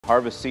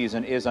Harvest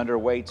season is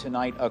underway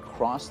tonight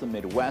across the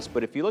Midwest,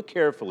 but if you look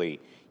carefully,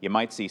 you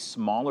might see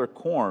smaller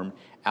corn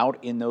out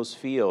in those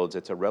fields.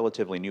 It's a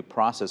relatively new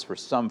process for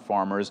some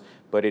farmers,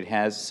 but it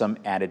has some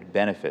added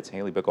benefits.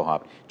 Haley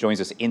Bickelhop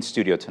joins us in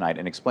studio tonight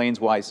and explains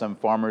why some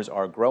farmers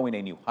are growing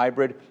a new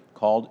hybrid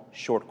called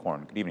short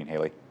corn. Good evening,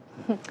 Haley.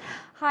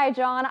 Hi,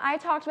 John. I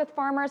talked with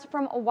farmers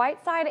from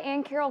Whiteside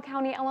and Carroll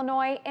County,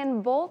 Illinois,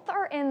 and both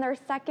are in their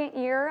second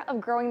year of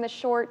growing the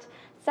short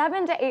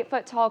 7 to 8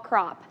 foot tall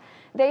crop.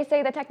 They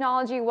say the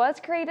technology was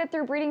created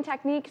through breeding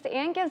techniques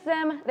and gives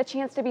them the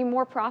chance to be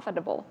more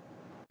profitable.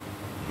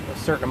 A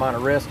certain amount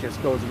of risk just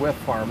goes with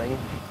farming.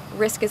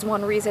 Risk is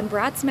one reason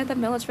Brad Smith of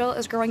Milledgeville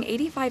is growing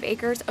 85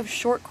 acres of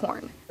short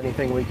corn.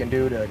 Anything we can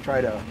do to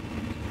try to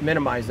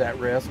minimize that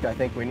risk, I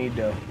think we need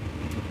to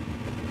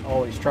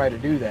always try to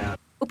do that.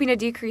 Hoping to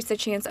decrease the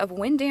chance of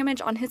wind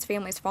damage on his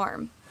family's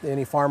farm.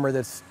 Any farmer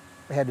that's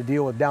had to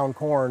deal with down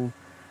corn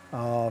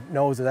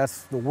knows that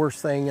that's the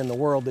worst thing in the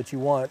world that you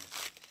want.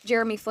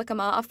 Jeremy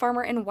Flickema, a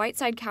farmer in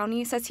Whiteside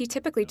County, says he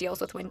typically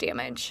deals with wind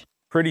damage.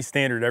 Pretty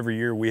standard every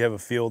year. We have a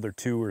field or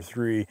 2 or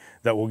 3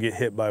 that will get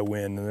hit by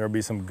wind, and there'll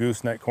be some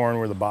gooseneck corn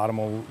where the bottom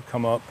will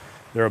come up.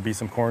 There'll be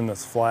some corn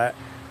that's flat.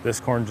 This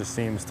corn just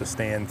seems to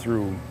stand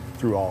through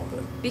all of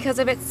it. Because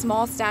of its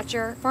small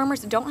stature, farmers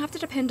don't have to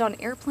depend on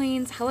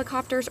airplanes,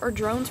 helicopters, or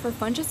drones for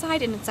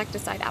fungicide and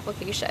insecticide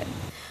application,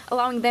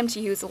 allowing them to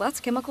use less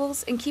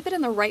chemicals and keep it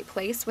in the right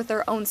place with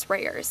their own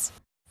sprayers.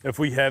 If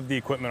we have the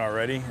equipment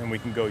already and we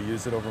can go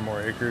use it over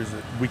more acres,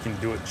 we can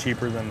do it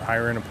cheaper than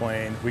hiring a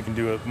plane. We can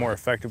do it more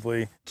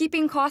effectively.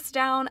 Keeping costs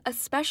down,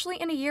 especially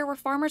in a year where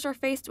farmers are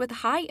faced with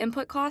high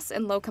input costs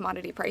and low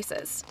commodity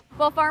prices.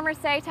 Well, farmers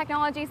say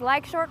technologies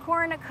like short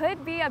corn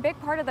could be a big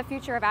part of the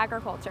future of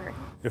agriculture.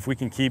 If we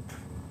can keep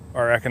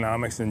our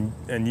economics and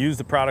use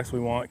the products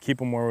we want, keep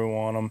them where we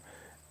want them,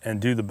 and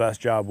do the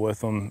best job with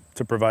them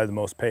to provide the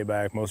most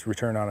payback, most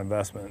return on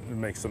investment, it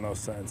makes the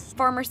most sense.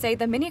 Farmers say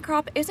the mini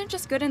crop isn't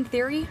just good in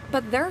theory,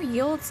 but their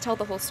yields tell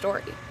the whole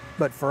story.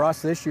 But for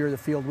us this year, the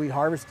field we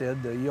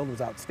harvested, the yield was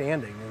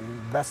outstanding.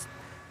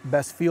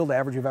 Best field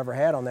average we've ever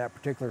had on that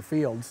particular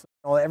field.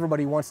 So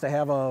everybody wants to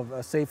have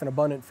a safe and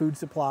abundant food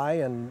supply,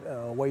 and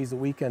ways that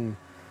we can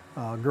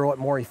grow it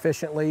more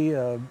efficiently,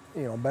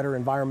 better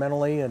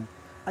environmentally. And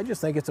I just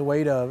think it's a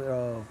way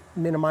to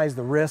minimize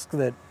the risk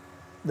that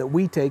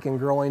we take in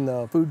growing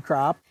the food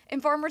crop.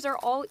 And farmers are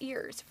all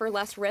ears for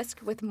less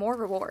risk with more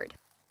reward.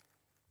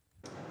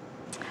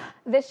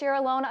 This year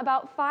alone,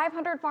 about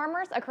 500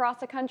 farmers across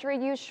the country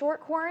used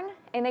short corn,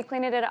 and they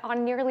planted it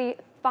on nearly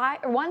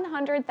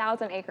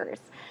 100,000 acres.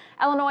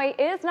 Illinois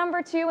is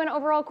number 2 in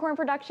overall corn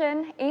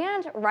production,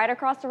 and right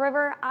across the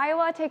river,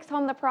 Iowa takes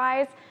home the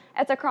prize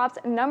as the crop's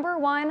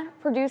 #1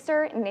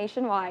 producer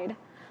nationwide.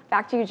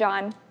 Back to you,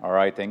 John. All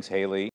right, thanks, Haley.